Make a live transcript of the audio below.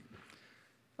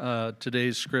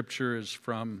Today's scripture is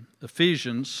from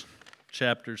Ephesians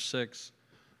chapter 6,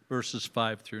 verses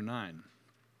 5 through 9.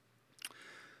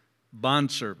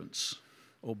 Bondservants,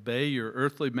 obey your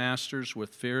earthly masters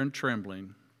with fear and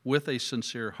trembling, with a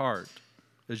sincere heart,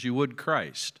 as you would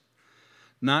Christ,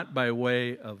 not by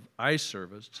way of eye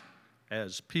service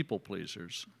as people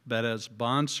pleasers, but as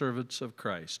bondservants of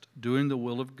Christ, doing the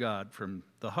will of God from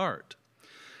the heart,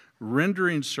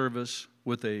 rendering service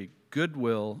with a good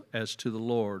will as to the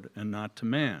Lord and not to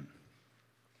man,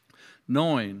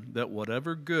 knowing that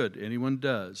whatever good anyone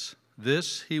does,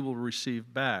 this he will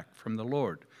receive back from the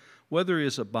Lord, whether he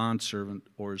is a bondservant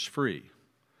or is free.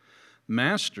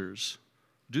 Masters,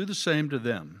 do the same to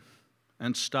them,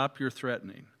 and stop your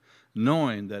threatening,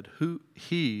 knowing that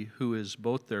he who is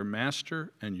both their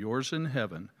master and yours in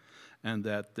heaven, and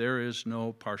that there is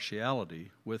no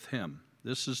partiality with him.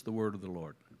 This is the word of the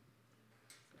Lord.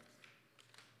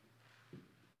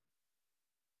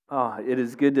 It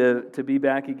is good to be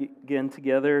back again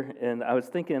together, and I was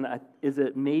thinking, is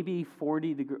it maybe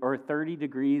 40 or 30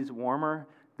 degrees warmer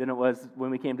than it was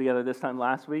when we came together this time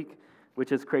last week,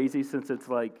 which is crazy since it's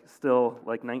still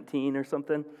 19 or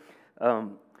something.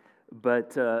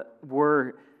 But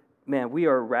we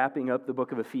are wrapping up the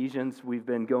book of Ephesians. We've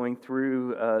been going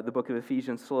through the book of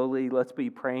Ephesians slowly. Let's be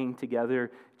praying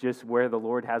together just where the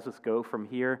Lord has us go from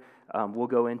here. We'll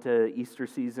go into Easter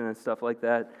season and stuff like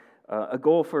that. A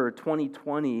goal for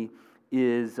 2020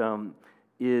 is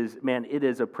it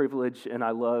is a privilege, and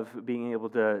I love being able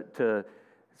to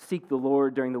seek the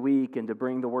Lord during the week and to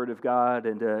bring the Word of God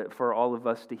and for all of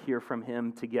us to hear from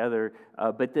Him together.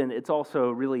 But then it's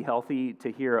also really healthy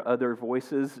to hear other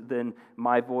voices than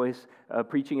my voice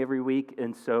preaching every week.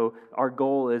 And so our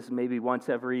goal is maybe once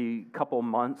every couple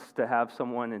months to have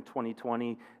someone in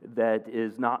 2020 that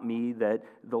is not me, that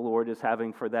the Lord is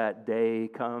having for that day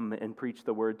come and preach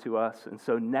the Word to us. And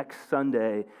so next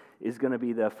Sunday is going to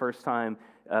be the first time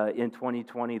in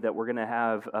 2020 that we're going to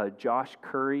have Josh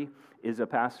Curry is a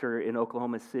pastor in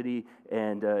Oklahoma City,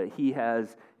 and he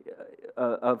has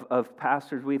of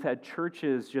pastors. We've had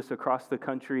churches just across the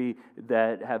country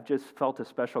that have just felt a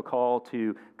special call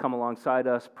to come alongside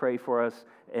us, pray for us,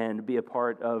 and be a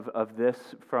part of this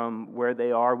from where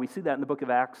they are. We see that in the book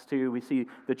of Acts too. We see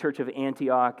the church of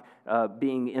Antioch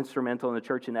being instrumental in the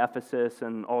church in Ephesus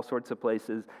and all sorts of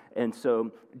places. And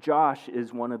so Josh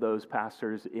is one of those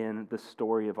pastors in the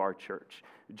story of our church.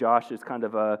 Josh is kind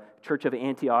of a church of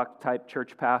Antioch type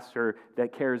church pastor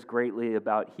that cares greatly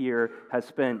about here, has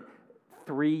spent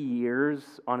 3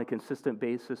 years on a consistent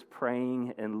basis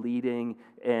praying and leading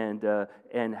and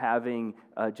having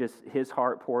just his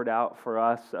heart poured out for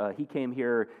us. He came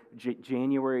here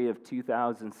January of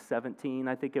 2017,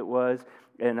 I think it was,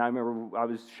 and I remember I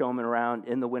was showing him around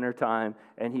in the wintertime,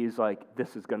 and he's like,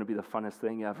 this is going to be the funnest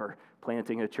thing ever,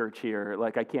 planting a church here.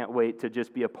 I can't wait to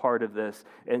just be a part of this.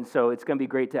 And so it's going to be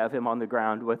great to have him on the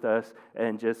ground with us,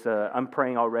 and just I'm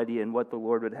praying already in what the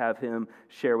Lord would have him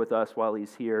share with us while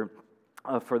he's here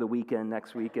for the weekend,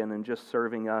 next weekend, and just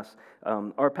serving us.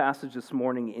 Our passage this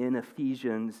morning in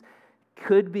Ephesians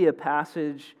could be a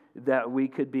passage that we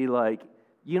could be like,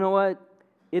 you know what?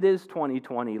 It is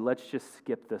 2020. Let's just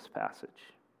skip this passage.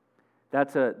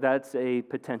 That's a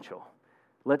potential.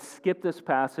 Let's skip this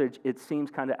passage. It seems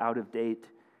kind of out of date,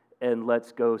 and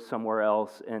let's go somewhere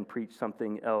else and preach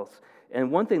something else.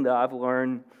 And one thing that I've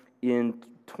learned in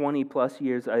 20 plus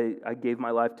years, I gave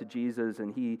my life to Jesus,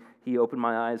 and he opened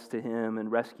my eyes to Him and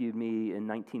rescued me in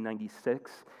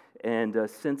 1996. And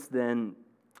since then,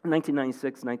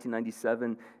 1996,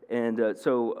 1997, and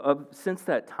since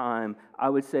that time, I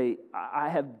would say I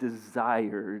have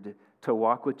desired to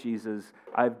walk with Jesus.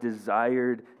 I've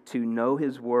desired to know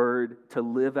His Word, to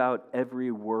live out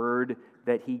every word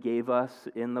that He gave us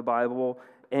in the Bible.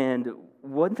 And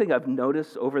one thing I've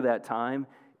noticed over that time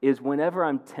is whenever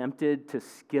I'm tempted to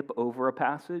skip over a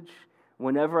passage,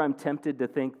 whenever I'm tempted to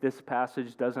think this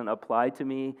passage doesn't apply to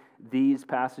me, these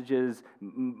passages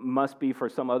must be for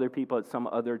some other people at some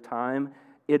other time,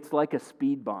 it's like a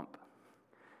speed bump.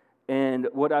 And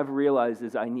what I've realized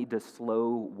is I need to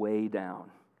slow way down.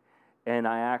 And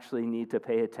I actually need to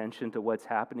pay attention to what's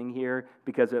happening here,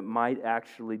 because it might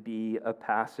actually be a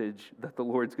passage that the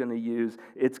Lord's going to use.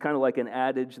 It's kind of like an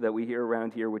adage that we hear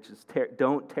around here, which is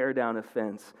don't tear down a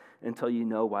fence until you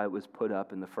know why it was put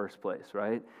up in the first place,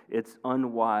 right? It's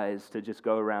unwise to just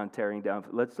go around tearing down.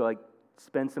 Let's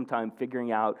spend some time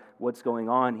figuring out what's going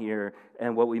on here.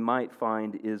 And what we might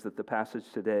find is that the passage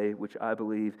today, which I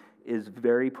believe is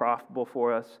very profitable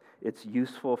for us, it's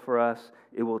useful for us,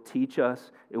 it will teach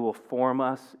us, it will form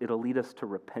us, it'll lead us to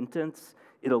repentance,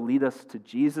 it'll lead us to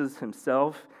Jesus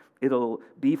Himself, It'll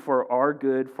be for our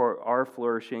good, for our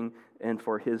flourishing, and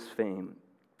for his fame,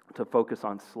 to focus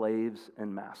on slaves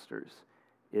and masters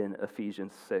in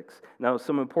Ephesians 6. Now,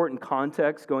 some important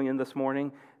context going in this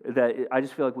morning that I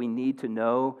just feel like we need to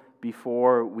know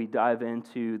before we dive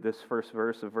into this first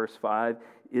verse of verse 5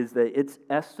 is that it's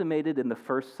estimated in the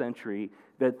first century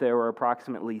that there were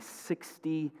approximately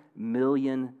 60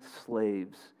 million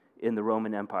slaves in the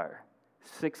Roman Empire.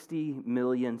 60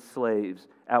 million slaves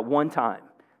at one time.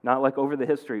 Not like over the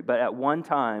history, but at one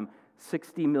time,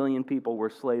 60 million people were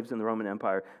slaves in the Roman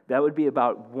Empire. That would be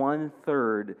about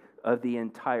 1/3 of the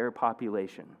entire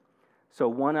population. So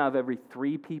 1 out of every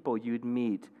 3 people you'd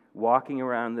meet walking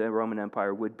around the Roman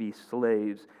Empire would be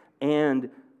slaves. And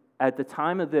at the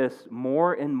time of this,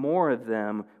 more and more of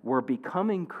them were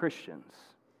becoming Christians,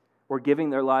 were giving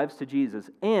their lives to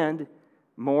Jesus, and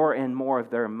more of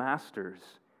their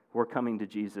masters were coming to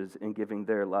Jesus and giving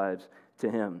their lives to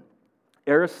him.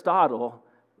 Aristotle,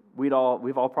 we've all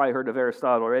probably heard of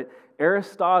Aristotle, right?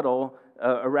 Aristotle,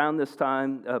 around this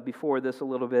time, before this a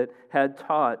little bit, had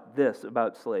taught this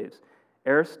about slaves.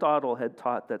 Aristotle had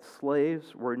taught that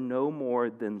slaves were no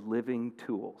more than living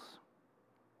tools.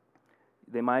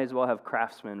 They might as well have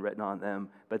craftsmen written on them,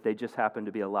 but they just happen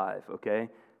to be alive, okay?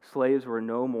 Slaves were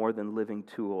no more than living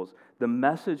tools. The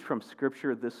message from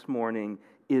Scripture this morning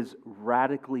is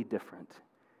radically different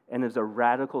and is a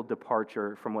radical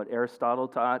departure from what Aristotle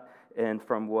taught and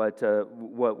from what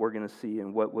we're going to see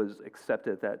and what was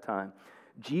accepted at that time.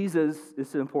 Jesus, this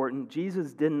is important,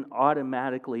 Jesus didn't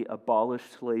automatically abolish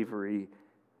slavery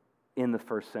in the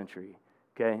first century,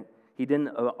 okay? He didn't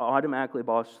automatically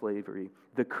abolish slavery.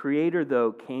 The Creator,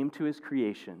 though, came to his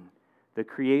creation. The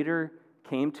Creator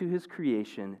came to his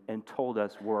creation and told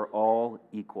us we're all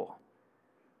equal.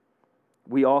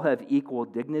 We all have equal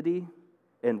dignity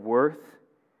and worth,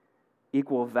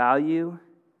 equal value,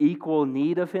 equal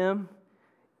need of him,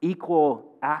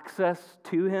 equal access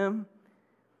to him.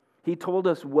 He told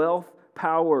us wealth,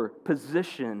 power,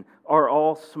 position are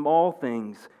all small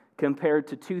things compared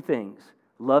to 2 things,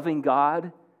 loving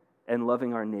God and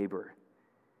loving our neighbor.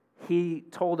 He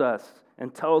told us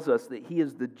and tells us that he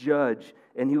is the judge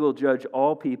and he will judge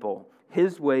all people.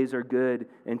 His ways are good,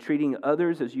 and treating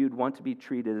others as you'd want to be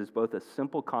treated is both a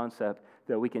simple concept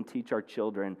that we can teach our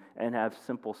children and have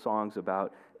simple songs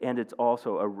about, and it's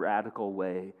also a radical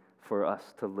way for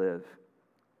us to live.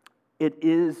 It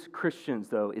is Christians,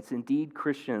 though. It's indeed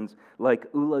Christians like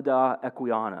Ulada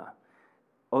Equiano,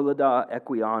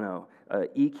 Equiano.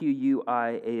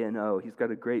 He's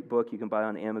got a great book you can buy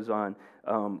on Amazon.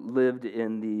 Lived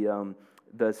in the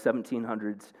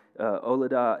 1700s.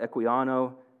 Ulada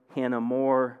Equiano, Hannah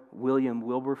More, William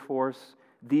Wilberforce.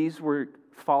 These were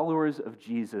followers of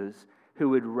Jesus who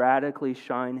would radically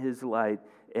shine his light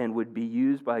and would be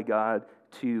used by God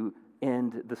to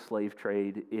end the slave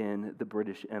trade in the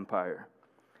British Empire.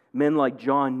 Men like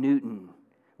John Newton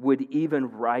would even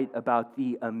write about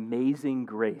the amazing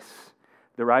grace.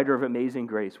 The writer of Amazing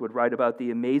Grace would write about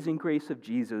the amazing grace of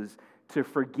Jesus to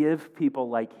forgive people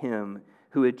like him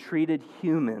who had treated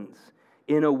humans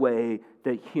in a way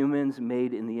that humans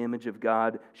made in the image of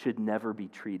God should never be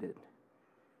treated.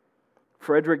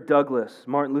 Frederick Douglass,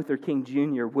 Martin Luther King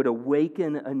Jr. would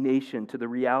awaken a nation to the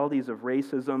realities of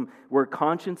racism where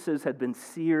consciences had been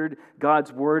seared,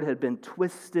 God's word had been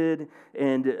twisted,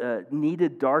 and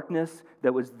needed darkness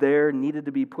that was there needed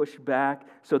to be pushed back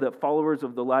so that followers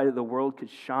of the light of the world could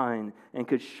shine and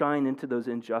could shine into those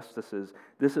injustices.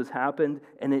 This has happened,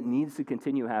 and it needs to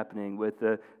continue happening with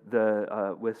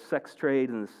with sex trade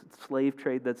and the slave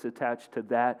trade that's attached to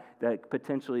that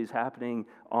potentially is happening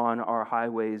on our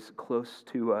highways close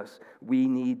to us. We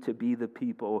need to be the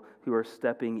people who are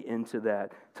stepping into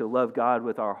that, to love God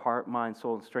with our heart, mind,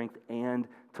 soul, and strength, and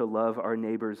to love our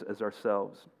neighbors as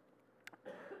ourselves.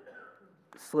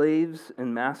 Slaves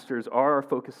and masters are our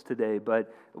focus today,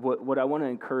 but what I want to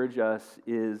encourage us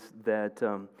is that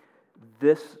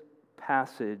this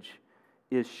passage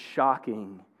is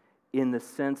shocking in the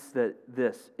sense that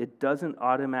it doesn't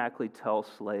automatically tell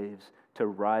slaves to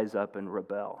rise up and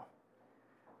rebel.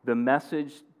 The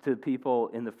message to people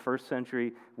in the first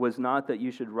century was not that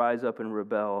you should rise up and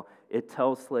rebel. It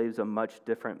tells slaves a much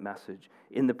different message.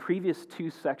 In the previous 2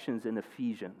 sections in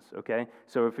Ephesians, okay?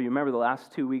 So if you remember the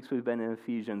last 2 weeks we've been in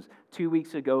Ephesians, 2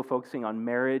 weeks ago focusing on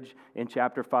marriage in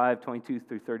chapter 5, 22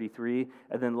 through 33,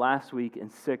 and then last week in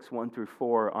 6, 1 through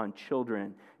 4 on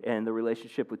children and the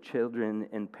relationship with children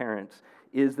and parents,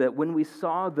 is that when we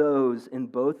saw those in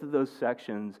both of those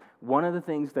sections, one of the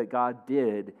things that God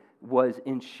did was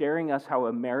in sharing us how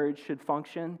a marriage should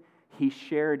function, he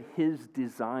shared his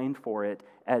design for it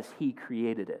as he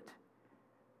created it.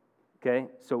 Okay,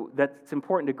 so that's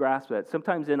important to grasp that.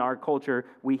 Sometimes in our culture,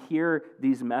 we hear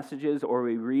these messages or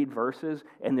we read verses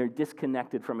and they're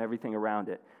disconnected from everything around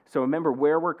it. So remember,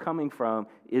 where we're coming from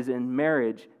is in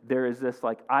marriage, there is this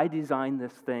like, I designed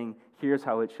this thing, here's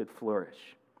how it should flourish.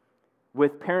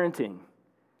 With parenting,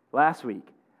 last week,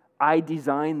 I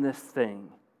designed this thing,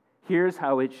 here's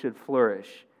how it should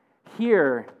flourish.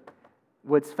 Here,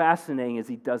 what's fascinating is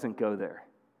he doesn't go there.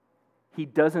 He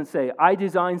doesn't say, I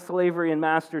designed slavery and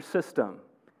master system.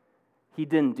 He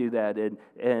didn't do that.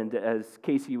 And as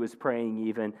Casey was praying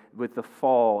even with the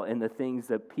fall and the things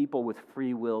that people with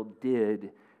free will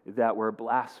did that were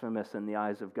blasphemous in the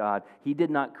eyes of God, he did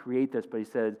not create this, but he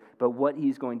says, but what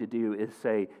he's going to do is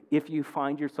say, if you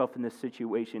find yourself in this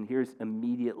situation, here's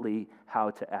immediately how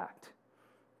to act.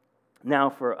 Now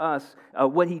for us,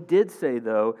 what he did say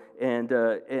though, is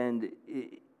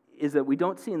that we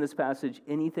don't see in this passage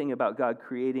anything about God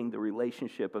creating the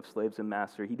relationship of slaves and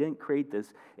master. He didn't create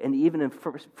this. And even in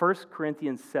 1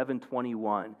 Corinthians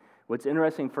 7:21, what's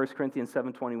interesting in 1 Corinthians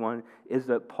 7:21 is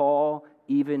that Paul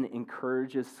even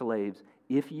encourages slaves,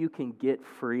 if you can get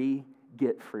free,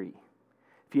 get free.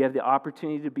 If you have the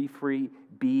opportunity to be free,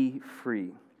 be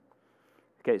free.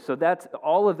 Okay, so that's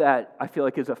all of that, I feel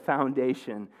like, is a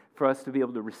foundation for us to be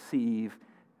able to receive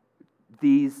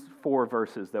these 4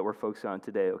 verses that we're focused on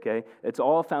today, okay? It's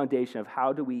all a foundation of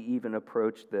how do we even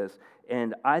approach this.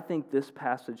 And I think this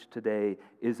passage today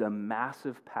is a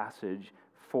massive passage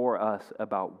for us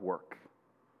about work.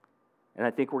 And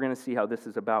I think we're going to see how this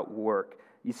is about work.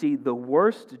 You see, the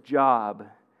worst job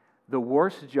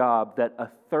that a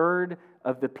third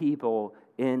of the people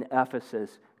in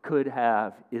Ephesus could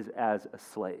have is as a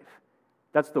slave.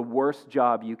 That's the worst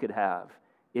job you could have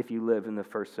if you live in the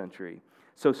first century.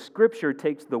 So Scripture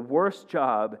takes the worst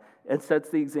job and sets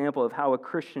the example of how a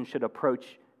Christian should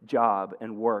approach job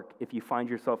and work if you find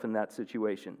yourself in that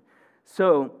situation.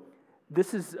 So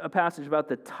this is a passage about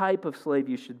the type of slave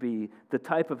you should be, the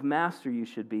type of master you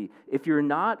should be. If you're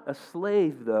not a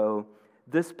slave, though,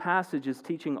 this passage is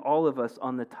teaching all of us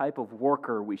on the type of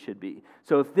worker we should be.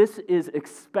 So if this is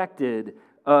expected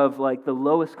of like the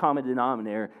lowest common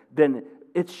denominator, then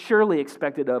it's surely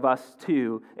expected of us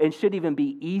too, and should even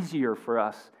be easier for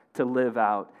us to live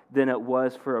out than it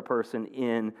was for a person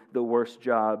in the worst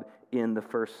job in the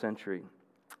first century.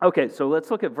 Okay, so let's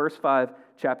look at verse 5,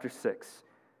 chapter 6.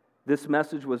 This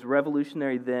message was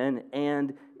revolutionary then,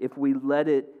 and if we let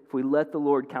the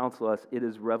Lord counsel us, it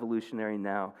is revolutionary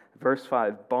now. Verse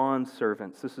 5, bond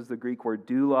servants. This is the Greek word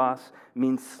doulos,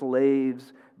 means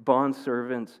slaves, bond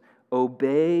servants.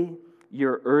 Obey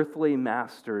your earthly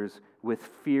masters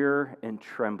with fear and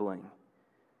trembling,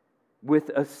 with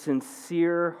a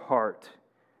sincere heart,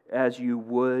 as you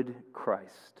would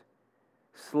Christ.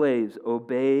 Slaves,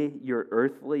 obey your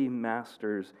earthly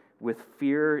masters with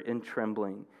fear and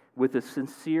trembling, with a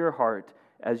sincere heart,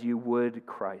 as you would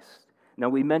Christ. Now,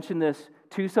 we mentioned this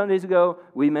 2 Sundays ago.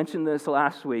 We mentioned this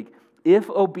last week. If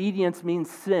obedience means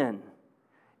sin,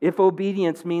 if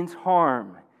obedience means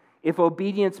harm, if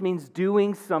obedience means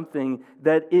doing something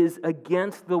that is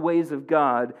against the ways of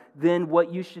God, then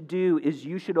what you should do is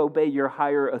you should obey your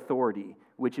higher authority,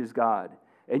 which is God.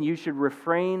 And you should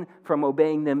refrain from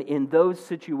obeying them in those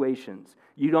situations.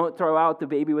 You don't throw out the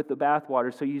baby with the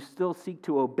bathwater, so you still seek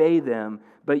to obey them,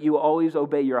 but you always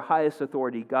obey your highest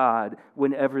authority, God,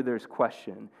 whenever there's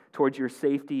question, towards your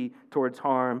safety, towards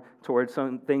harm, towards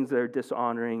some things that are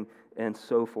dishonoring, and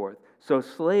so forth. So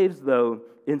slaves, though,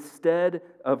 instead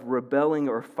of rebelling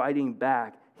or fighting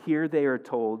back, here they are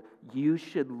told, you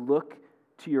should look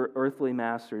to your earthly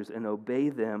masters and obey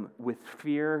them with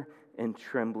fear and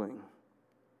trembling,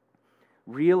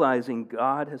 realizing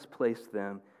God has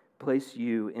placed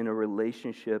you in a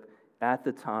relationship at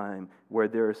the time where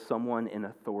there is someone in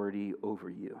authority over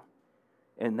you.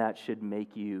 And that should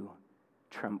make you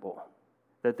tremble,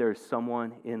 that there is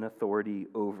someone in authority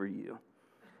over you.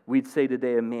 We'd say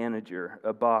today a manager,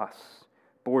 a boss,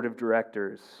 board of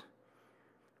directors.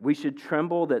 We should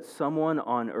tremble that someone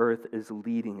on earth is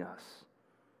leading us.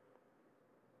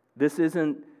 This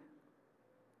isn't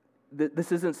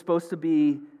supposed to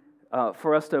be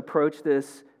for us to approach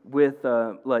this with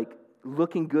like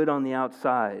looking good on the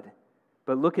outside.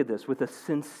 But look at this, with a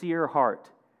sincere heart.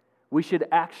 We should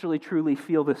actually truly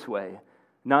feel this way.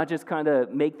 Not just kind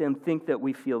of make them think that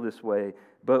we feel this way,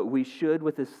 but we should,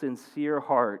 with a sincere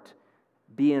heart,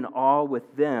 be in awe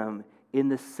with them in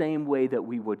the same way that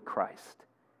we would Christ.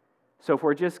 So if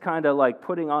we're just kind of like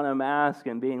putting on a mask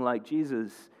and being like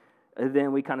Jesus, and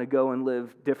then we kind of go and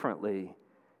live differently,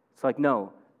 it's like,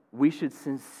 no, we should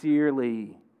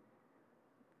sincerely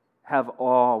have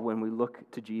awe when we look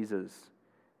to Jesus.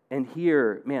 And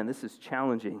here, man, this is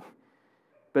challenging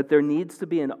But there needs to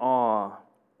be an awe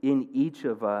in each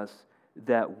of us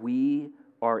that we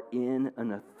are in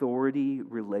an authority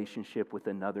relationship with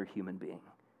another human being.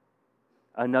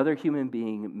 Another human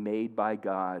being made by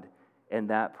God, and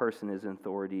that person is in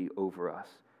authority over us.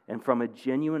 And from a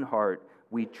genuine heart,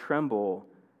 we tremble,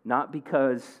 not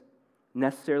because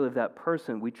necessarily of that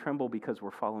person, we tremble because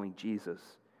we're following Jesus.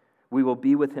 We will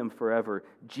be with him forever.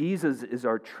 Jesus is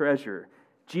our treasure.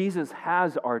 Jesus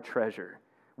has our treasure.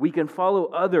 We can follow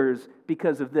others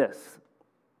because of this.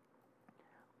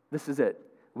 This is it.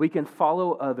 We can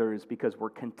follow others because we're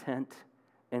content,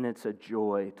 and it's a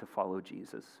joy to follow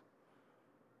Jesus.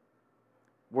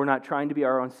 We're not trying to be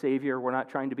our own Savior. We're not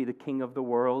trying to be the king of the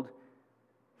world.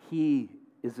 He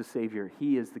is the Savior.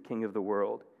 He is the king of the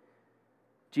world.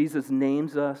 Jesus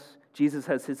names us. Jesus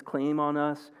has his claim on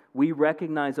us. We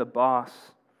recognize a boss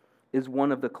is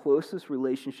one of the closest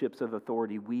relationships of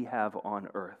authority we have on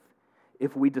earth.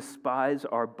 If we despise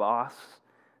our boss,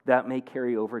 that may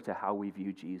carry over to how we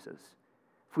view Jesus.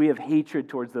 If we have hatred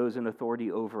towards those in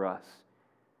authority over us,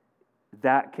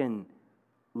 that can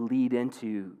lead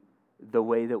into the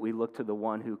way that we look to the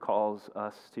one who calls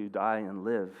us to die and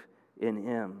live in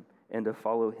him and to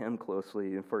follow him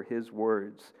closely and for his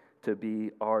words to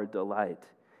be our delight.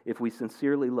 If we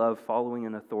sincerely love following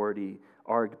an authority,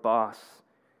 our boss,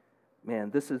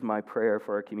 man, this is my prayer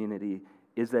for our community,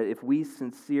 is that if we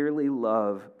sincerely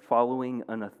love following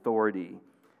an authority,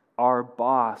 our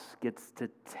boss gets to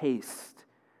taste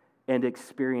and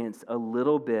experience a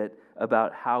little bit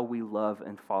about how we love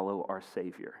and follow our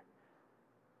Savior.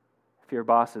 If your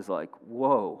boss is like,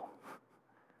 whoa,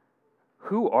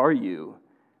 who are you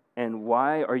and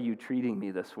why are you treating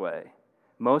me this way?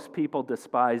 Most people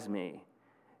despise me,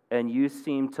 and you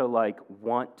seem to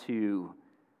want to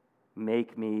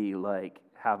make me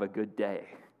have a good day.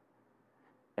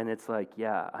 And it's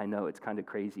yeah, I know it's kind of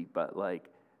crazy, but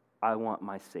I want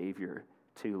my Savior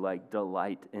to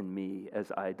delight in me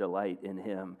as I delight in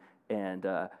him. And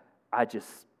I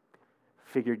just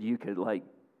figured you could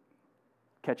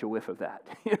catch a whiff of that,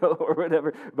 or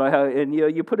whatever. By how, and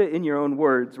you put it in your own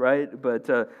words, right? But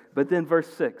then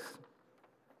verse 6,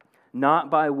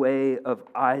 not by way of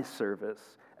eye service,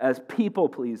 as people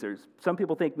pleasers. Some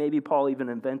people think maybe Paul even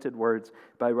invented words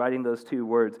by writing those two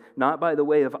words. Not by the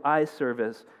way of eye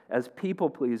service as people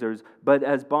pleasers, but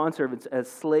as bondservants, as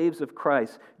slaves of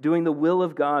Christ, doing the will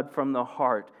of God from the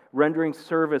heart, rendering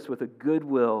service with a good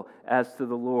will as to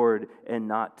the Lord and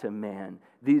not to man.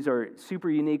 These are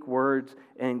super unique words,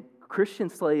 and Christian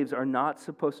slaves are not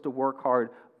supposed to work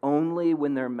hard only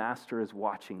when their master is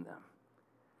watching them.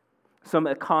 Some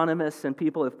economists and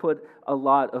people have put a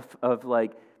lot of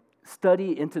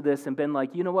study into this and been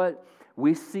you know what?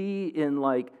 We see in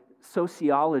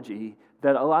sociology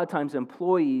that a lot of times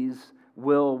employees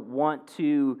will want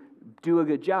to do a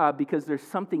good job because there's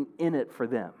something in it for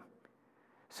them.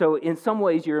 So in some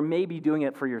ways, you're maybe doing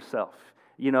it for yourself.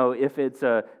 If it's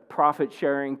a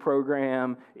profit-sharing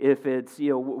program, if it's,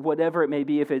 whatever it may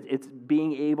be, if it's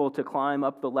being able to climb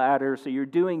up the ladder, so you're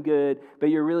doing good, but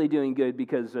you're really doing good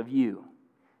because of you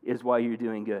is why you're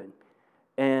doing good.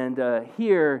 And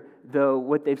here, though,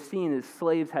 what they've seen is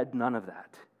slaves had none of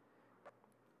that.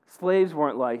 Slaves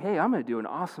weren't hey, I'm going to do an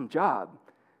awesome job,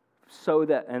 so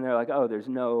that, and they're oh,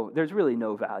 there's really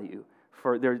no value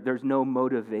for there's no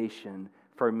motivation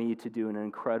for me to do an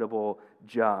incredible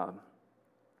job.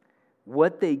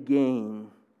 What they gain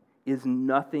is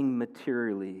nothing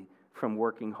materially from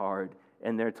working hard,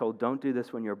 and they're told, don't do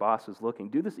this when your boss is looking.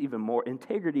 Do this even more.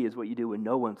 Integrity is what you do when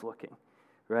no one's looking,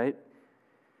 right?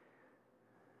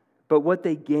 But what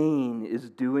they gain is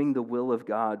doing the will of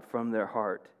God from their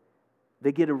heart.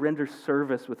 They get to render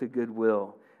service with a good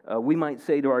will. We might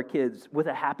say to our kids, with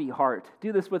a happy heart.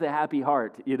 Do this with a happy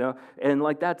heart, And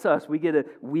that's us. We get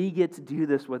to do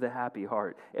this with a happy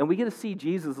heart. And we get to see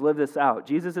Jesus live this out.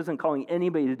 Jesus isn't calling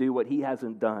anybody to do what he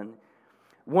hasn't done.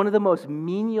 One of the most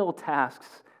menial tasks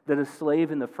that a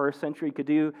slave in the first century could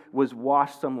do was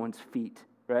wash someone's feet,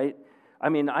 right? I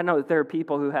mean, I know that there are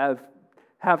people who have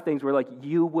things where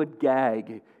you would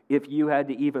gag if you had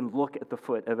to even look at the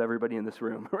foot of everybody in this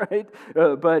room, right?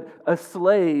 But a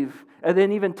slave, and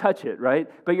then even touch it, right?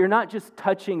 But you're not just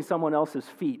touching someone else's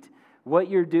feet. What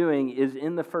you're doing is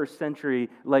in the first century,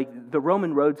 the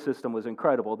Roman road system was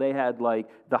incredible. They had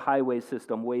the highway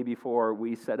system way before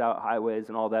we set out highways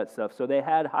and all that stuff. So they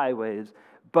had highways,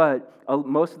 but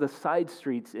most of the side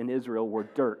streets in Israel were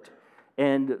dirt.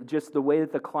 And just the way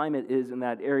that the climate is in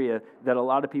that area, that a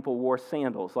lot of people wore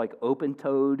sandals,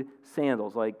 open-toed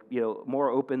sandals, more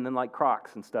open than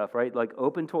Crocs and stuff, right?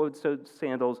 Open-toed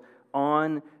sandals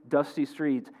on dusty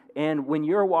streets. And when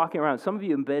you're walking around, some of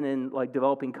you have been in like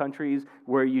developing countries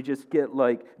where you just get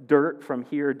like dirt from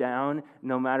here down,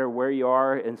 no matter where you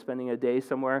are and spending a day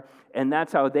somewhere. And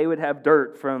that's how they would have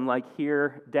dirt from like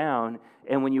here down.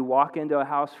 And when you walk into a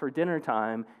house for dinner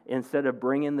time, instead of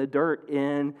bringing the dirt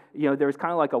in, there's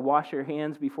kind of like a wash your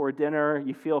hands before dinner.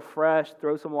 You feel fresh,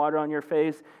 throw some water on your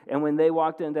face. And when they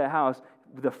walked into a house,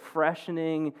 the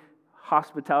freshening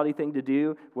hospitality thing to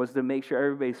do was to make sure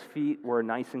everybody's feet were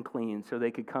nice and clean so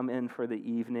they could come in for the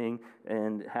evening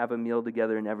and have a meal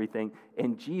together and everything.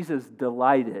 And Jesus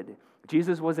delighted.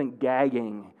 Jesus wasn't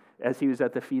gagging as he was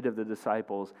at the feet of the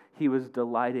disciples. He was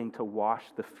delighting to wash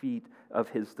the feet of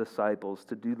his disciples,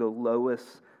 to do the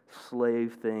lowest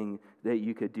slave thing that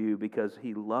you could do because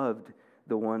he loved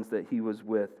the ones that he was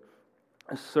with.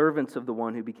 As servants of the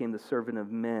one who became the servant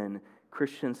of men,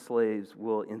 Christian slaves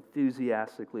will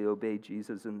enthusiastically obey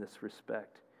Jesus in this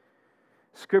respect.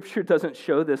 Scripture doesn't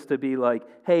show this to be like,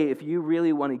 hey, if you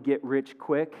really want to get rich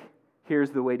quick,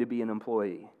 here's the way to be an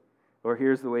employee, or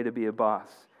here's the way to be a boss.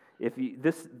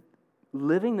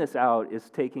 Living this out is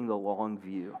taking the long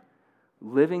view.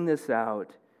 Living this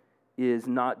out is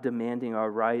not demanding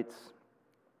our rights,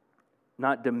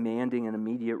 not demanding an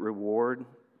immediate reward.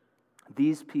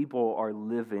 These people are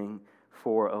living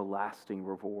for a lasting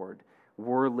reward.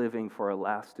 We're living for a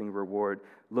lasting reward.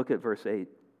 Look at verse 8.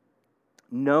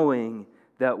 Knowing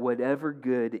that whatever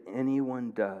good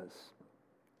anyone does,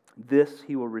 this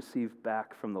he will receive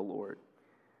back from the Lord,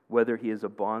 whether he is a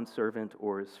bondservant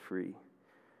or is free.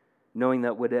 Knowing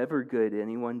that whatever good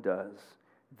anyone does,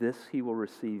 this he will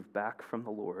receive back from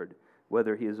the Lord,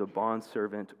 whether he is a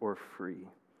bondservant or free.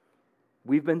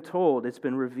 We've been told, it's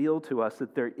been revealed to us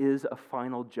that there is a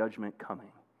final judgment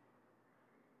coming.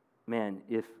 Man,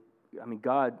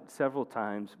 God, several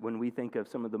times when we think of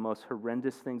some of the most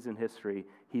horrendous things in history,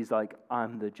 he's like,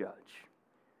 I'm the judge.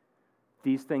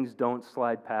 These things don't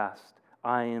slide past.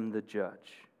 I am the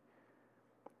judge.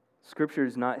 Scripture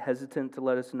is not hesitant to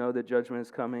let us know that judgment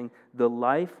is coming. The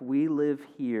life we live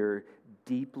here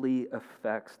deeply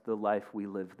affects the life we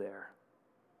live there.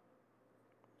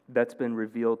 That's been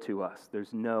revealed to us.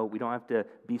 We don't have to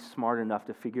be smart enough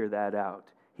to figure that out.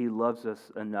 He loves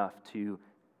us enough to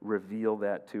reveal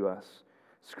that to us.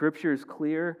 Scripture is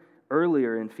clear.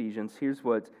 Earlier in Ephesians, here's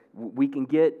what we can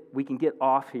get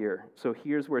off here. So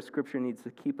here's where Scripture needs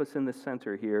to keep us in the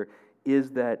center here,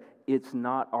 is that it's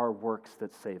not our works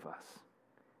that save us.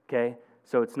 Okay?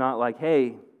 So it's not like,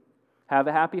 hey, have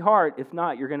a happy heart. If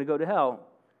not, you're going to go to hell.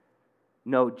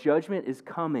 No, judgment is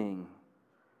coming.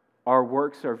 Our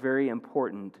works are very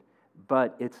important,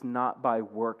 but it's not by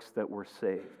works that we're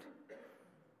saved.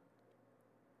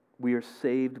 We are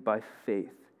saved by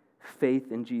faith.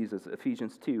 Faith in Jesus.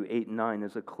 Ephesians 2, 8 and 9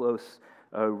 is a close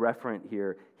referent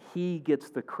here. He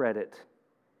gets the credit.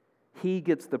 He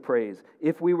gets the praise.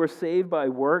 If we were saved by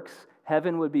works,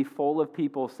 heaven would be full of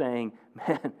people saying,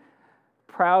 man,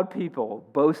 proud people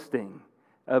boasting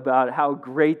about how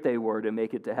great they were to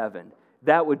make it to heaven.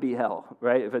 That would be hell,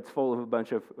 right? If it's full of a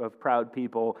bunch of proud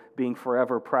people being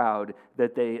forever proud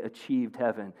that they achieved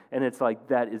heaven. And it's like,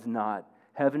 that is not.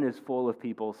 Heaven is full of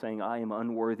people saying, I am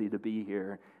unworthy to be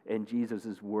here, and Jesus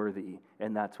is worthy,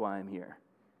 and that's why I'm here.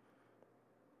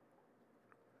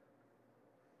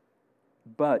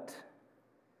 But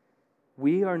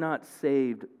we are not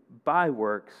saved by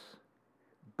works,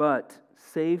 but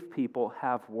saved people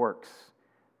have works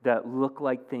that look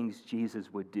like things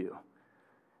Jesus would do.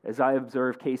 As I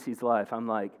observe Casey's life, I'm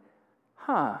like,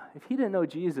 if he didn't know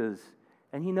Jesus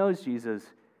and he knows Jesus,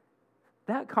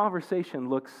 that conversation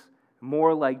looks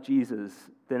more like Jesus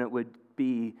than it would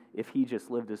be if he just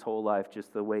lived his whole life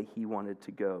just the way he wanted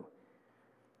to go.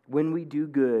 When we do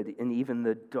good in even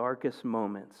the darkest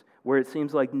moments, where it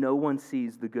seems like no one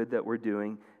sees the good that we're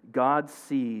doing, God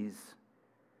sees.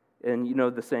 And you know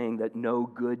the saying that no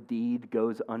good deed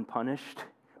goes unpunished?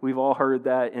 We've all heard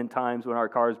that in times when our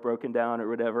car's broken down or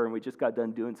whatever, and we just got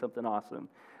done doing something awesome.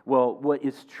 Well, what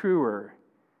is truer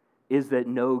is that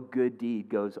no good deed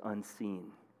goes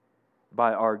unseen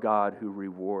by our God who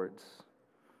rewards.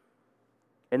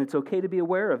 And it's okay to be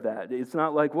aware of that. It's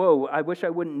not like, whoa, I wish I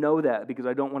wouldn't know that because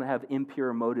I don't want to have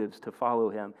impure motives to follow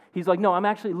him. He's like, no, I'm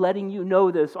actually letting you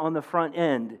know this on the front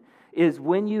end, is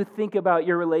when you think about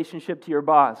your relationship to your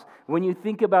boss, when you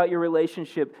think about your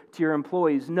relationship to your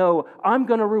employees, no, I'm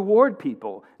going to reward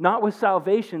people, not with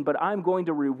salvation, but I'm going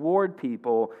to reward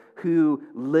people who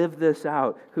live this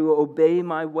out, who obey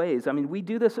my ways. I mean, we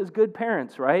do this as good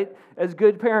parents, right? As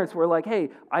good parents, we're like, hey,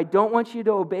 I don't want you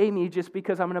to obey me just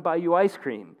because I'm going to buy you ice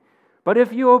cream. But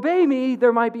if you obey me,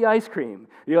 there might be ice cream.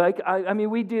 You're like,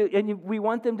 we do, and we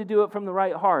want them to do it from the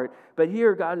right heart. But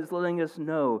here, God is letting us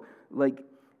know, like,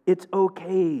 It's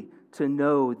okay to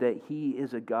know that He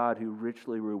is a God who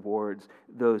richly rewards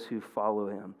those who follow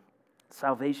Him.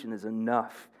 Salvation is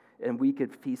enough, and we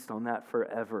could feast on that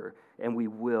forever, and we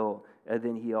will. And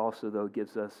then He also, though,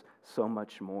 gives us so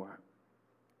much more.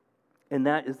 And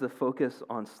that is the focus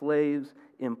on slaves,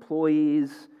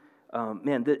 employees.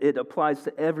 It applies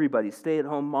to everybody,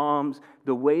 stay-at-home moms,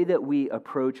 the way that we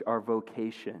approach our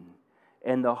vocation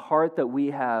and the heart that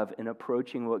we have in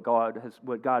approaching what God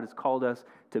has called us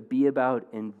to be about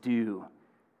and do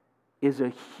is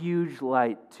a huge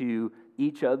light to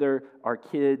each other, our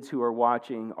kids who are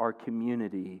watching, our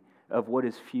community, of what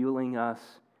is fueling us,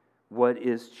 what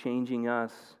is changing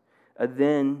us.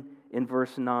 Then in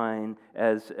verse 9,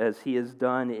 as he has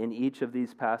done in each of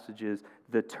these passages,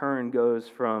 the turn goes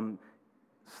from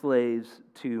slaves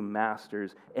to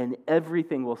masters. And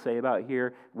everything we'll say about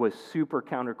here was super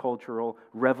countercultural,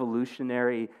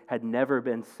 revolutionary, had never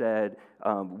been said,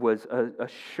 was a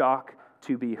shock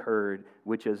to be heard,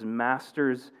 which is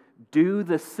masters, do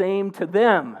the same to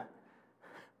them.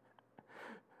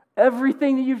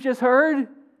 Everything that you've just heard,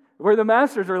 where the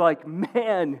masters are like,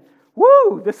 man,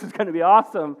 woo, this is going to be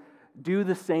awesome. Do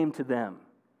the same to them.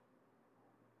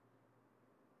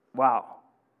 Wow.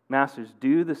 Masters,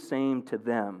 do the same to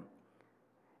them.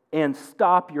 And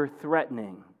stop your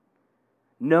threatening,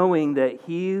 knowing that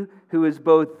He who is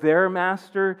both their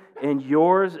master and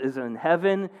yours is in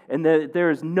heaven, and that there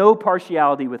is no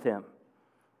partiality with Him.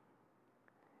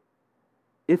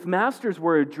 If masters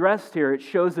were addressed here, it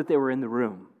shows that they were in the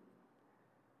room.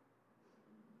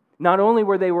 Not only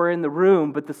were they in the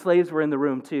room, but the slaves were in the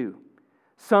room too.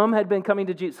 Some had been coming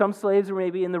to Jesus. Some slaves were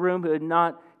maybe in the room who had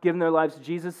not given their lives to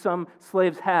Jesus. Some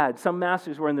slaves had. Some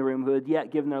masters were in the room who had yet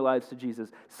given their lives to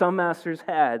Jesus. Some masters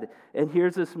had. And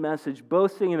here's this message,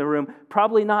 both sitting in the room,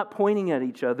 probably not pointing at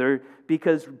each other,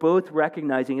 because both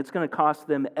recognizing it's going to cost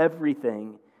them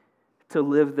everything to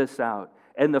live this out.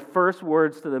 And the first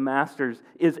words to the masters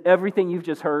is, everything you've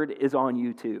just heard is on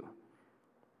you too.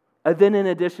 And then in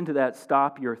addition to that,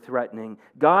 stop your threatening.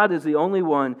 God is the only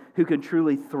one who can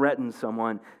truly threaten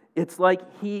someone. It's like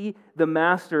He, the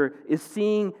master, is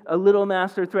seeing a little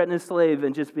master threaten his slave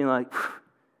and just being like,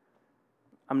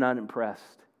 I'm not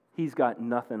impressed. He's got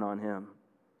nothing on him.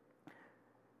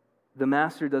 The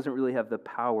master doesn't really have the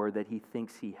power that he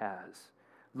thinks he has.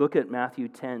 Look at Matthew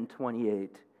 10:28.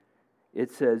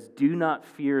 It says, do not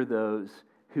fear those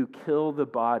who kill the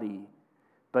body,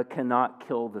 but cannot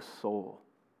kill the soul.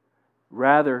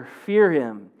 Rather, fear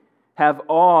Him, have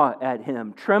awe at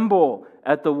Him, tremble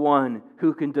at the one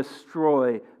who can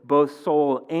destroy both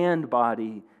soul and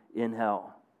body in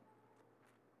hell.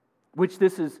 Which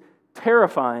this is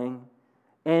terrifying,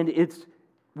 and it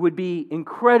would be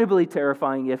incredibly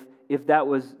terrifying if that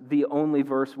was the only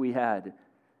verse we had.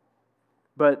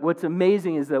 But what's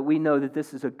amazing is that we know that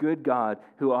this is a good God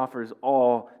who offers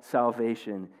all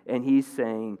salvation, and He's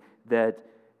saying that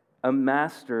a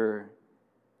master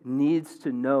needs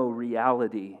to know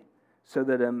reality so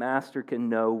that a master can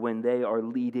know when they are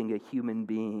leading a human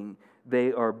being,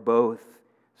 they are both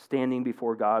standing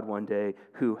before God one day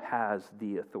who has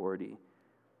the authority.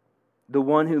 The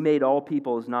one who made all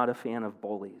people is not a fan of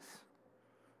bullies.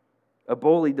 A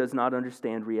bully does not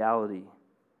understand reality.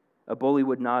 A bully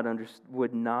would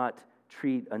not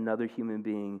treat another human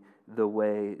being the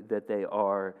way that they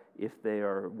are if they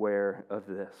are aware of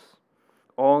this.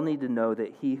 All need to know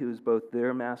that He who is both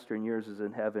their master and yours is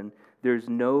in heaven. There's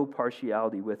no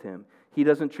partiality with Him. He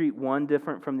doesn't treat one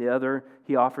different from the other.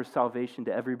 He offers salvation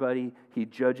to everybody. He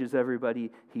judges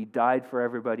everybody. He died for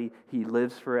everybody. He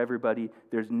lives for everybody.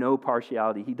 There's no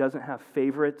partiality. He doesn't have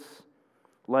favorites.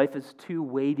 Life is too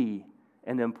weighty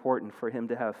and important for Him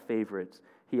to have favorites.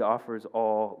 He offers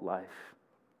all life.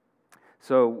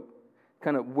 So,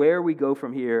 kind of where we go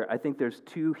from here, I think there's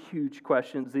two huge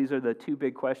questions. These are the two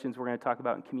big questions we're going to talk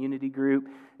about in community group,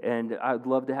 and I'd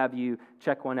love to have you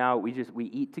check one out. We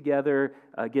eat together,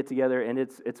 get together, and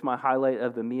it's my highlight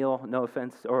of the meal, no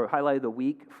offense, or highlight of the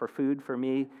week for food for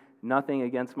me. Nothing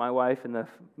against my wife and the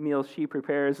meals she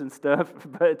prepares and stuff,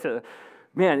 but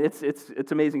man,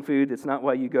 it's amazing food. It's not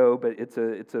why you go, but it's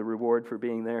a reward for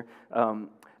being there.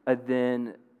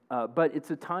 But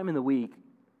it's a time in the week.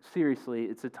 Seriously,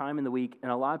 it's a time in the week,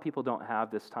 and a lot of people don't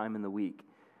have this time in the week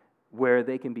where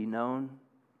they can be known.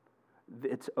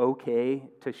 It's okay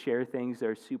to share things that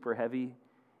are super heavy.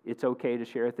 It's okay to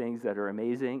share things that are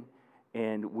amazing,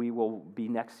 and we will be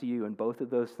next to you in both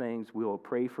of those things. We will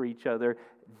pray for each other.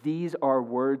 These are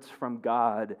words from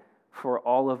God for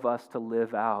all of us to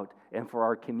live out and for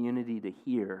our community to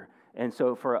hear. And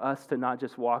so for us to not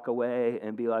just walk away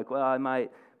and be like, well, I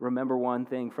might remember one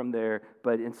thing from there,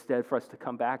 but instead for us to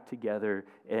come back together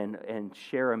and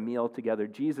share a meal together.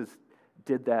 Jesus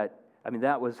did that. I mean,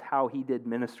 that was how he did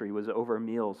ministry, was over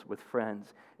meals with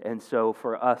friends. And so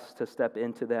for us to step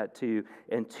into that too.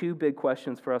 And two big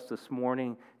questions for us this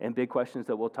morning, and big questions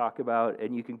that we'll talk about.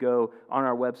 And you can go on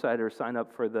our website or sign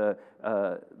up for the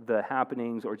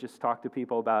happenings, or just talk to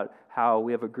people about how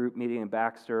we have a group meeting in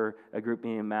Baxter, a group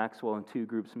meeting in Maxwell, and two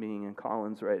groups meeting in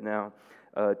Collins right now.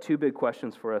 Two big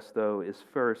questions for us, though, is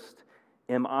first,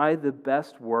 am I the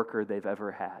best worker they've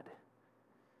ever had?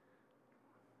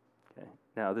 Okay.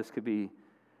 Now, this could be,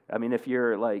 I mean, if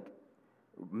your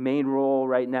main role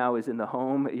right now is in the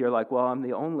home, you're like, well, I'm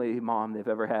the only mom they've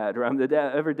ever had, or I'm the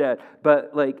dad.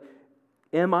 But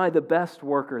am I the best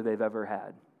worker they've ever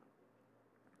had?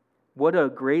 What a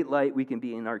great light we can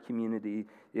be in our community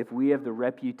if we have the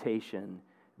reputation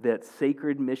that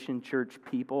Sacred Mission Church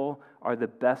people are the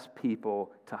best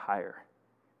people to hire,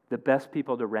 the best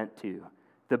people to rent to,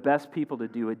 the best people to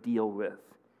do a deal with.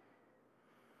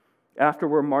 After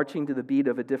we're marching to the beat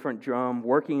of a different drum,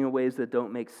 working in ways that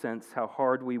don't make sense, how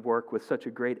hard we work with such a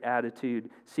great attitude,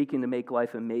 seeking to make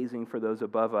life amazing for those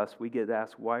above us, we get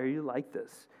asked, why are you like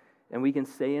this? And we can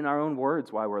say in our own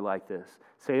words why we're like this.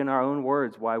 Say in our own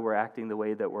words why we're acting the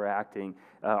way that we're acting.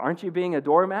 Aren't you being a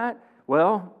doormat?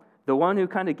 Well, the one who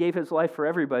kind of gave his life for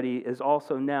everybody is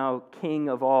also now king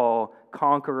of all,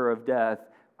 conqueror of death.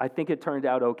 I think it turned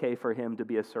out okay for him to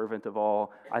be a servant of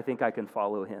all. I think I can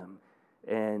follow him.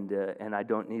 And I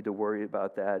don't need to worry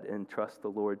about that, and trust the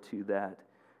Lord to that.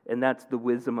 And that's the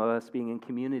wisdom of us being in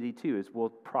community too, is we'll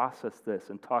process this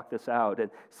and talk this out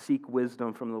and seek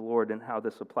wisdom from the Lord and how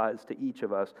this applies to each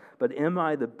of us. But am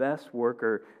I the best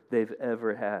worker they've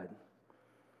ever had?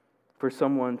 For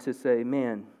someone to say,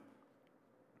 man,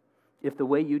 if the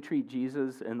way you treat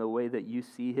Jesus and the way that you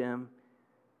see him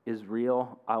is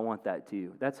real, I want that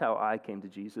too. That's how I came to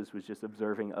Jesus, was just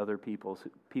observing other people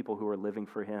who were living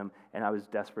for him, and I was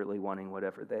desperately wanting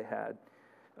whatever they had.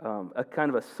 A kind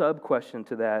of a sub-question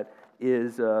to that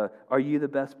is, are you the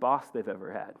best boss they've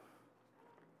ever had?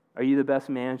 Are you the best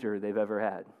manager they've ever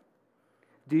had?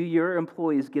 Do your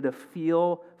employees get a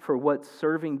feel for what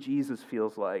serving Jesus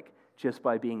feels like just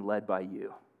by being led by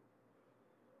you?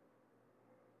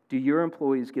 Do your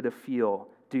employees get a feel?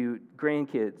 Do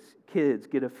kids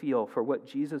get a feel for what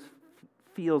Jesus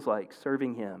feels like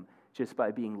serving him just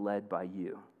by being led by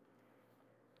you?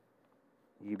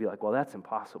 You'd be like, well, that's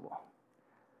impossible.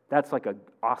 That's like an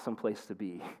awesome place to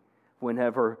be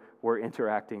whenever we're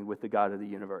interacting with the God of the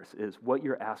universe, is what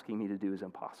you're asking me to do is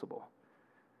impossible.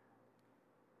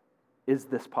 Is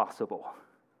this possible?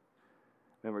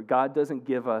 Remember, God doesn't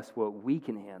give us what we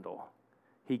can handle.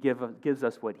 He gives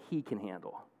us what he can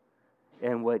handle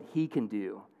and what he can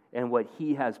do and what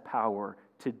he has power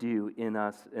to do in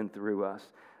us and through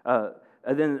us.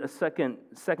 And then a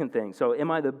second thing. So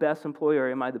am I the best employee, or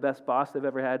am I the best boss they've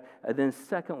ever had? And then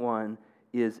second one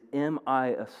is, am I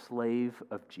a slave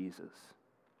of Jesus?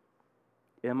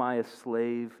 Am I a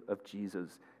slave of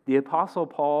Jesus? The Apostle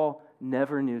Paul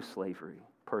never knew slavery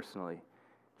personally.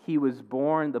 He was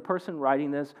born, the person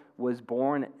writing this was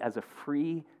born as a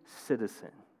free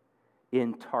citizen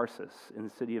in Tarsus, in the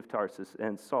city of Tarsus,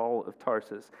 and Saul of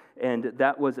Tarsus. And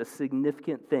that was a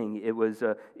significant thing. It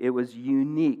was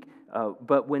unique.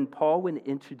 But when Paul would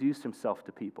introduce himself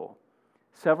to people,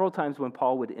 several times when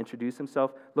Paul would introduce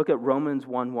himself, look at Romans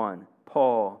 1:1.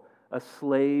 Paul, a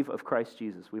slave of Christ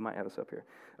Jesus. We might have this up here.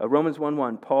 Romans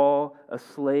 1:1. Paul, a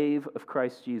slave of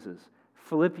Christ Jesus.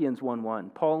 Philippians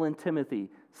 1:1. Paul and Timothy,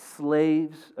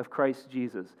 slaves of Christ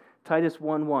Jesus. Titus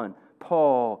 1:1.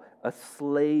 Paul, a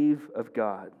slave of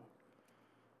God.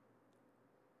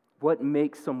 What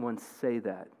makes someone say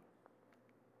that?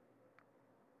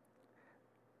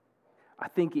 I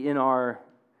think in our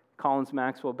Collins,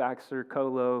 Maxwell, Baxter,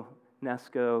 Colo,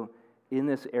 Nesco, in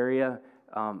this area,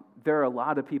 there are a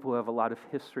lot of people who have a lot of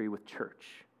history with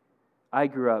church. I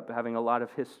grew up having a lot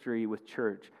of history with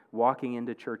church, walking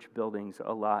into church buildings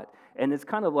a lot. And it's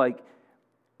kind of like,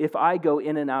 if I go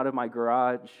in and out of my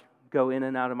garage, go in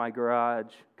and out of my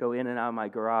garage, go in and out of my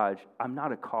garage, I'm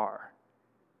not a car,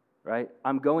 right?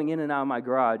 I'm going in and out of my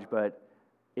garage, but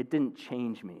it didn't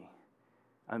change me.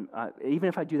 Even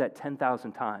if I do that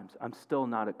 10,000 times, I'm still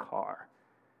not a car,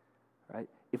 right?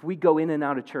 If we go in and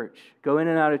out of church, go in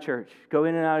and out of church, go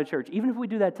in and out of church, even if we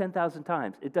do that 10,000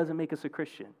 times, it doesn't make us a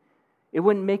Christian. It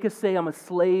wouldn't make us say I'm a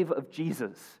slave of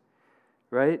Jesus,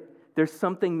 right? There's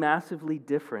something massively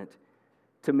different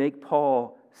to make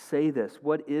Paul say this.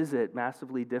 What is it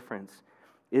massively different?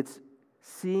 It's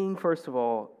seeing, first of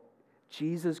all,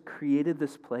 Jesus created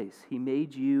this place. He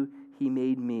made you, He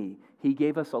made me. He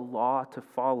gave us a law to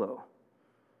follow.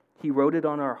 He wrote it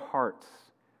on our hearts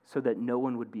so that no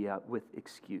one would be out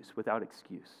without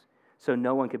excuse. So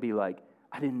no one could be like,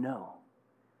 I didn't know.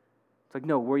 It's like,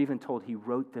 no, we're even told He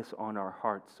wrote this on our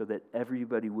hearts so that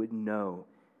everybody would know.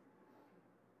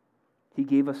 He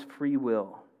gave us free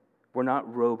will. We're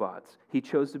not robots. He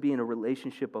chose to be in a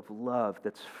relationship of love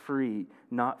that's free,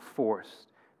 not forced.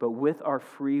 But with our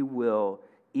free will,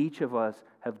 each of us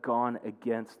have gone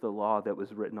against the law that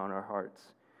was written on our hearts.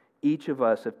 Each of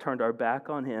us have turned our back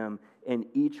on Him, and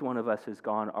each one of us has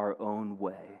gone our own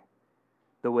way,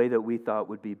 the way that we thought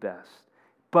would be best.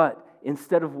 But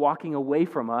instead of walking away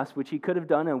from us, which He could have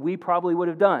done and we probably would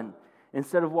have done,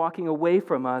 instead of walking away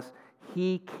from us,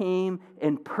 He came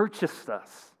and purchased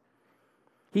us.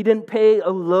 He didn't pay a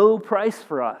low price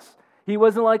for us. He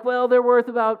wasn't like, well, they're worth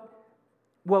about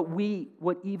what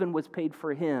even was paid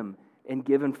for Him and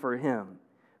given for Him.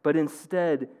 But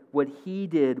instead, what He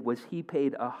did was He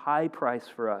paid a high price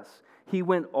for us. He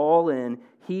went all in.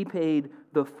 He paid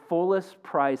the fullest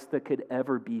price that could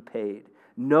ever be paid.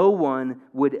 No one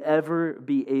would ever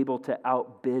be able to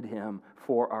outbid Him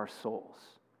for our souls.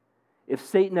 If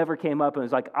Satan ever came up and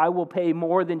was like, I will pay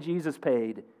more than Jesus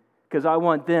paid because I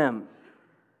want them,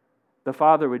 the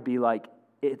Father would be like,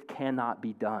 it cannot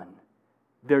be done.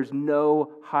 There's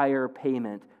no higher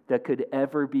payment that could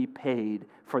ever be paid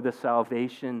for the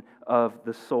salvation of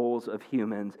the souls of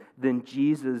humans than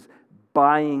Jesus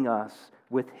buying us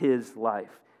with His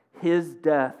life. His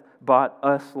death bought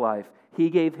us life. He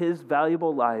gave His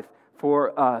valuable life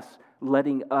for us,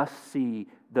 letting us see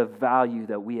the value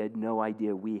that we had no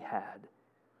idea we had.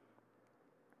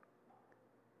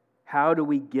 How do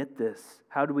we get this?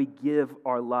 How do we give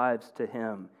our lives to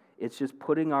Him? It's just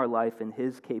putting our life in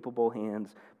His capable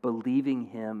hands, believing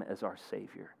Him as our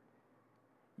Savior.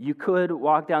 You could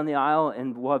walk down the aisle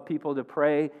and we'll have people to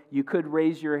pray. You could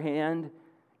raise your hand.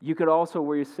 You could also,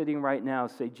 where you're sitting right now,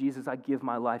 say, Jesus, I give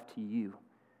my life to You.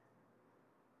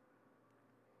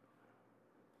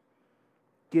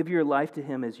 Give your life to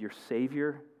Him as your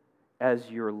Savior, as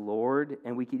your Lord,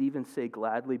 and we could even say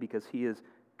gladly, because He is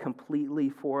completely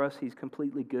for us, He's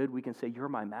completely good, we can say, you're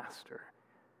my master.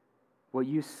 What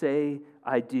you say,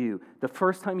 I do. The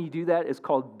first time you do that is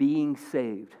called being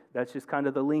saved. That's just kind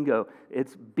of the lingo.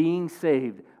 It's being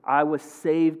saved. I was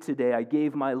saved today. I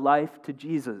gave my life to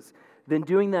Jesus. Then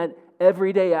doing that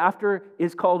every day after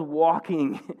is called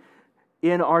walking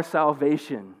in our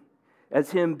salvation.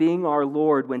 As Him being our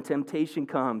Lord when temptation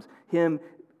comes. Him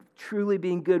truly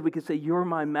being good, we can say, you're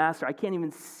my master. I can't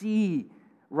even see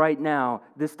right now.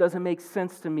 This doesn't make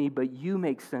sense to me, but You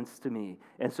make sense to me.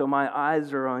 And so my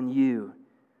eyes are on You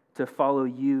to follow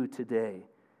You today.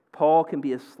 Paul can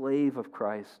be a slave of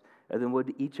Christ, and then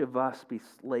would each of us be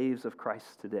slaves of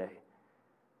Christ today?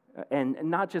 And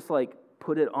not just like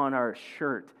put it on our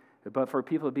shirt, but for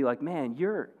people to be like, man,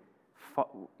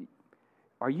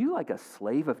 are you like a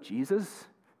slave of Jesus?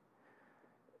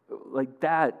 Like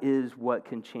that is what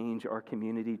can change our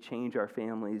community, change our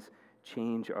families,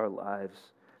 change our lives.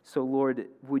 So Lord,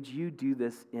 would You do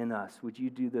this in us? Would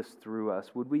You do this through us?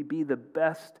 Would we be the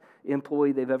best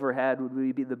employee they've ever had? Would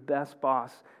we be the best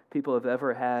boss people have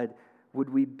ever had? Would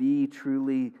we be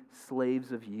truly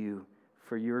slaves of You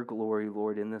for Your glory,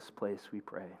 Lord, in this place, we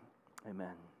pray.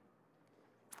 Amen.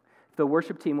 If the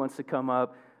worship team wants to come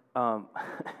up,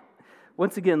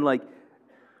 once again, like,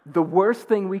 the worst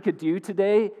thing we could do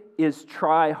today is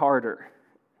try harder.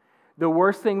 The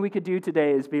worst thing we could do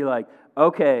today is be like,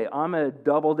 okay, I'm going to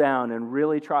double down and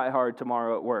really try hard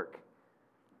tomorrow at work.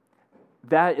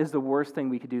 That is the worst thing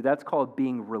we could do. That's called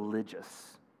being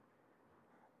religious.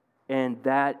 And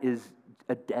that is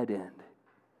a dead end.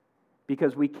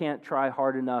 Because we can't try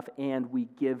hard enough and we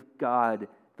give God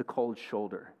the cold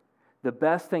shoulder. The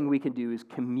best thing we can do is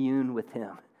commune with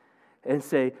Him and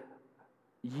say,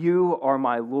 You are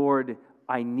my Lord.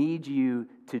 I need You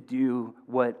to do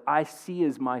what I see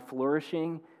as my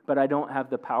flourishing, but I don't have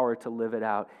the power to live it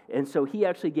out. And so He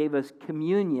actually gave us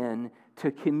communion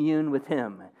to commune with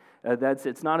Him.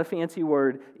 It's not a fancy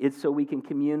word. It's so we can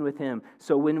commune with Him.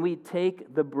 So when we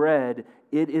take the bread,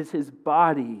 it is His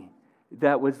body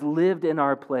that was lived in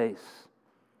our place,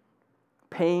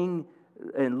 paying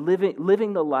and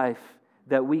living the life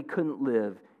that we couldn't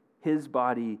live. His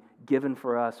body given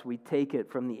for us. We take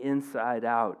it from the inside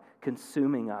out,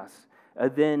 consuming us.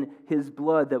 Then his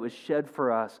blood that was shed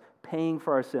for us, paying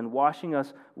for our sin, washing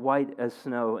us white as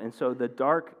snow. And so the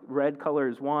dark red color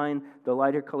is wine, the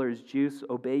lighter color is juice.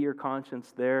 Obey your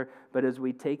conscience there. But as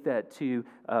we take that too,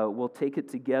 we'll take it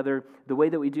together. The way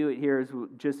that we do it here is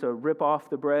just rip off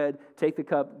the bread, take the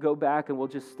cup, go back, and we'll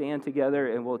just stand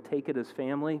together and we'll take it as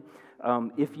family.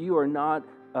 If you are not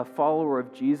a follower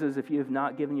of Jesus, if you have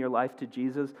not given your life to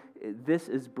Jesus, this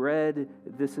is bread,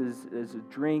 this is a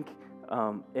drink,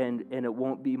 and it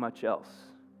won't be much else.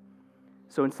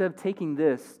 So instead of taking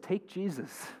this, take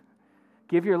Jesus.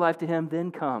 Give your life to him,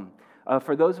 then come.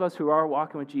 For those of us who are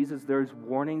walking with Jesus, there's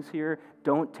warnings here.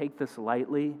 Don't take this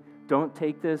lightly. Don't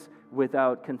take this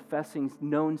without confessing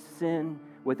known sin,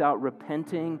 without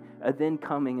repenting, then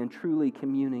coming and truly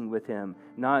communing with him.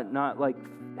 Not like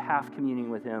half communing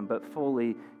with him, but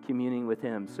fully communing with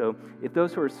him. So if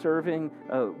those who are serving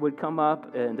would come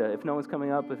up, and if no one's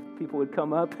coming up, if people would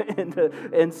come up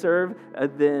and serve,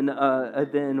 then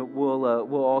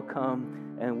we'll all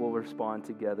come and we'll respond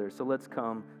together. So let's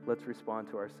come, let's respond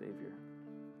to our Savior.